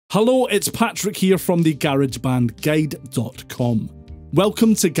Hello, it's Patrick here from the GarageBandGuide.com.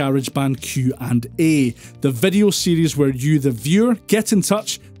 Welcome to GarageBand Q&A, the video series where you, the viewer, get in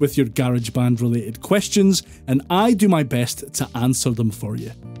touch with your GarageBand related questions and I do my best to answer them for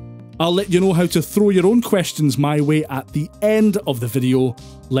you. I'll let you know how to throw your own questions my way at the end of the video.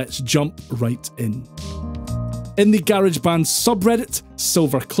 Let's jump right in. In the GarageBand subreddit,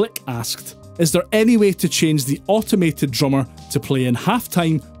 SilverClick asked, is there any way to change the automated drummer to play in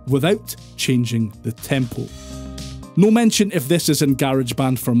halftime without changing the tempo? No mention if this is in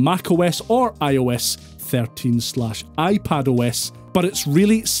GarageBand for macOS or iOS 13/iPadOS, but it's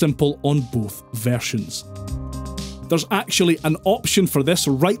really simple on both versions. There's actually an option for this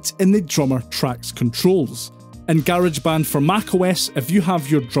right in the drummer tracks controls. In GarageBand for macOS, if you have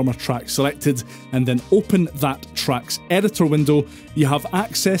your drummer track selected and then open that track's editor window, you have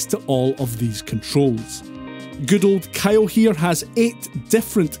access to all of these controls. Good old Kyle here has 8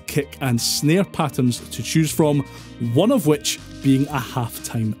 different kick and snare patterns to choose from, one of which being a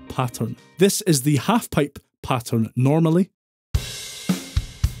halftime pattern. This is the half pipe pattern normally.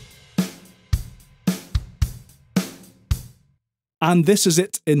 And this is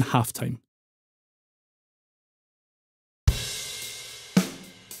it in halftime.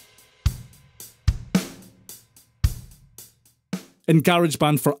 In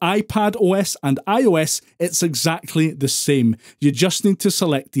GarageBand for iPadOS and iOS, it's exactly the same. You just need to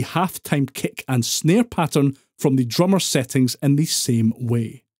select the halftime kick and snare pattern from the drummer settings in the same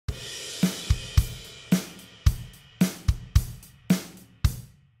way.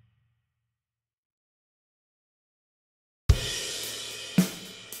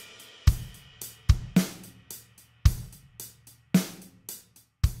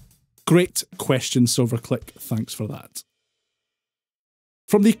 Great question, SilverClick. Thanks for that.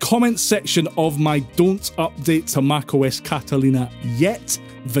 From the comments section of my Don't Update to macOS Catalina Yet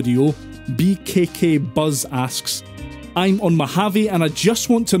video, BKK Buzz asks, I'm on Mojave and I just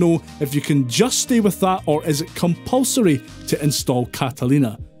want to know if you can just stay with that or is it compulsory to install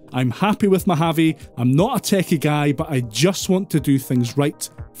Catalina? I'm happy with Mojave, I'm not a techie guy, but I just want to do things right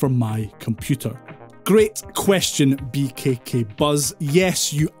for my computer. Great question, BKK Buzz.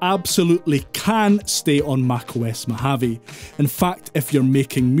 Yes, you absolutely can stay on macOS Mojave. In fact, if you're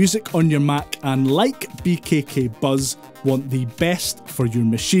making music on your Mac and like BKK Buzz want the best for your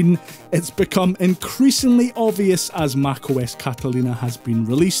machine, it's become increasingly obvious as macOS Catalina has been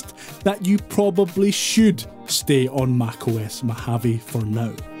released that you probably should stay on macOS Mojave for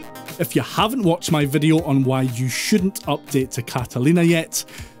now. If you haven't watched my video on why you shouldn't update to Catalina yet,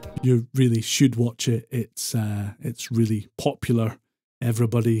 you really should watch it. It's really popular.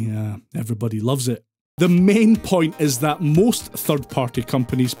 Everybody loves it. The main point is that most third-party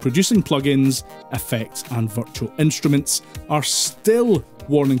companies producing plugins, effects, and virtual instruments are still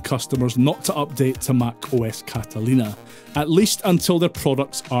warning customers not to update to macOS Catalina, at least until their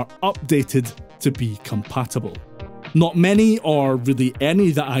products are updated to be compatible. Not many, or really any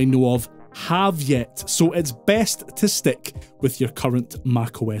that I know of, have yet, so it's best to stick with your current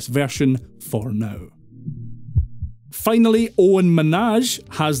macOS version for now. Finally, Owen Minaj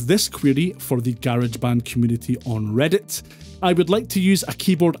has this query for the GarageBand community on Reddit. I would like to use a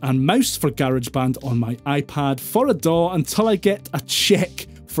keyboard and mouse for GarageBand on my iPad for a DAW until I get a check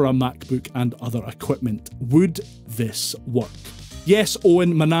for a MacBook and other equipment. Would this work? Yes,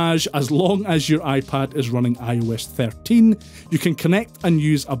 Owen Minaj, as long as your iPad is running iOS 13, you can connect and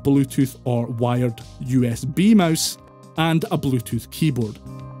use a Bluetooth or wired USB mouse and a Bluetooth keyboard.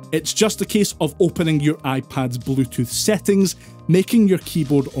 It's just a case of opening your iPad's Bluetooth settings, making your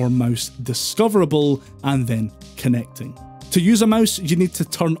keyboard or mouse discoverable, and then connecting. To use a mouse, you need to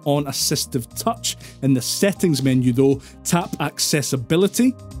turn on Assistive Touch. In the settings menu though, tap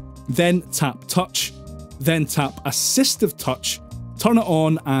Accessibility, then tap Touch, then tap Assistive Touch, turn it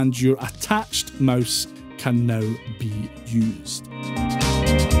on, and your attached mouse can now be used.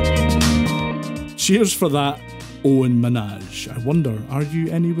 Cheers for that, Owen Minaj. I wonder, are you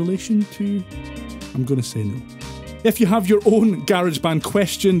any relation to... I'm going to say no. If you have your own GarageBand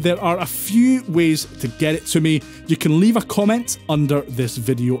question, there are a few ways to get it to me. You can leave a comment under this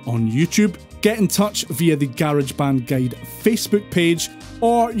video on YouTube, get in touch via the GarageBand Guide Facebook page,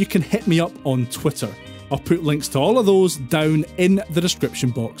 or you can hit me up on Twitter. I'll put links to all of those down in the description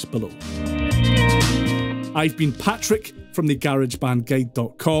box below. I've been Patrick from the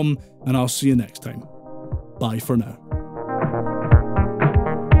GarageBandGuide.com, and I'll see you next time. Bye for now.